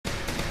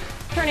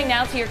Turning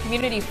now to your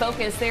community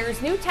focus,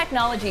 there's new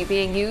technology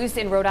being used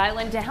in Rhode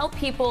Island to help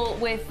people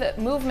with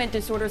movement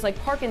disorders like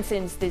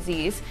Parkinson's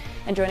disease.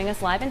 And joining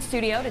us live in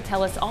studio to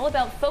tell us all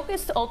about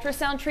focused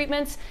ultrasound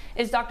treatments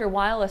is Dr.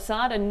 Wael,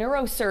 a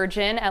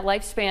neurosurgeon at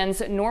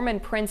Lifespan's Norman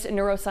Prince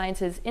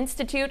Neurosciences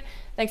Institute.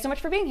 Thanks so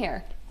much for being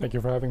here. Thank you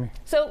for having me.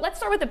 So let's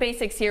start with the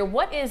basics here.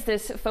 What is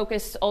this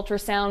focused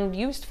ultrasound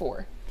used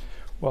for?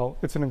 Well,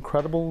 it's an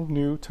incredible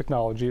new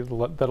technology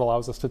that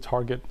allows us to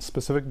target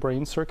specific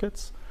brain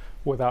circuits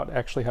without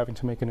actually having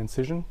to make an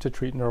incision to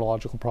treat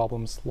neurological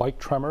problems like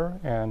tremor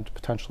and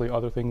potentially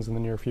other things in the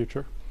near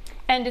future.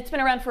 And it's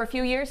been around for a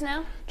few years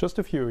now? Just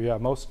a few, yeah.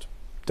 Most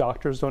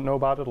doctors don't know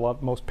about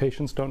it. Most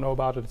patients don't know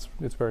about it.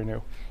 It's very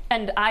new.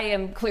 And I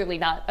am clearly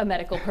not a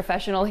medical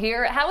professional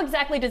here. How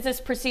exactly does this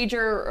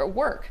procedure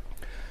work?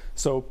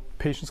 So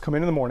patients come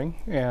in the morning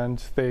and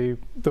the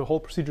whole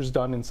procedure is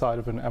done inside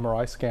of an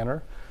MRI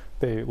scanner.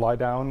 They lie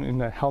down in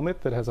a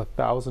helmet that has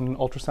 1,000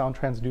 ultrasound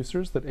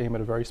transducers that aim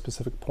at a very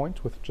specific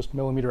point with just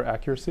millimeter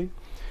accuracy.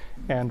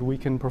 And we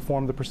can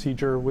perform the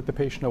procedure with the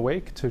patient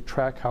awake to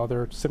track how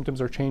their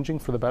symptoms are changing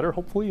for the better,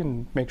 hopefully,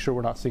 and make sure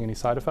we're not seeing any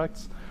side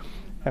effects.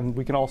 And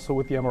we can also,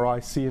 with the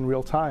MRI, see in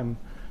real time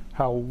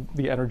how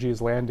the energy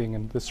is landing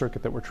in the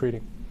circuit that we're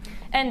treating.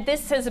 And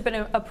this has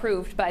been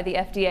approved by the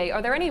FDA.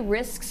 Are there any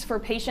risks for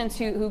patients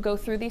who go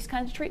through these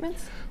kinds of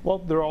treatments? Well,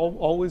 there are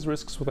always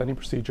risks with any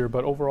procedure,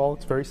 but overall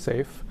it's very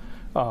safe.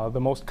 The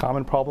most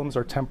common problems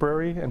are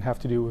temporary and have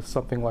to do with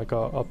something like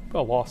a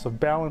loss of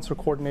balance or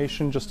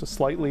coordination, just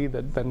slightly,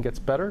 that then gets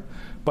better.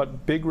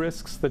 But big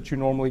risks that you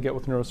normally get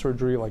with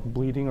neurosurgery, like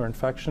bleeding or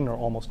infection, are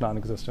almost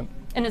non-existent.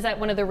 And is that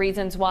one of the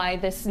reasons why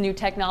this new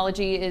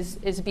technology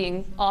is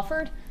being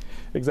offered?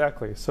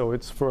 Exactly. So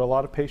it's for a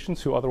lot of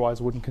patients who otherwise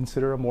wouldn't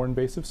consider a more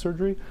invasive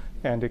surgery,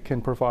 and it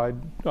can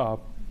provide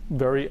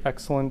very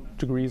excellent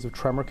degrees of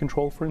tremor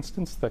control, for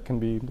instance, that can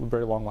be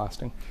very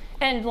long-lasting.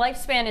 And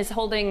Lifespan is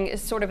holding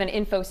sort of an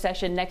info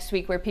session next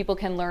week where people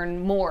can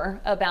learn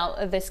more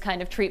about this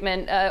kind of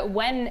treatment.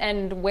 When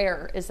and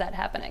where is that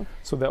happening?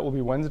 So that will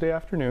be Wednesday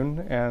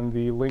afternoon, and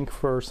the link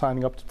for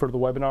signing up for the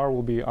webinar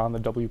will be on the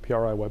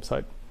WPRI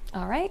website.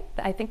 All right.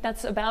 I think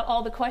that's about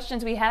all the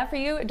questions we have for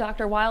you.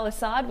 Dr. Wael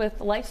Asaad with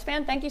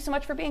Lifespan, thank you so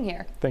much for being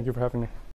here. Thank you for having me.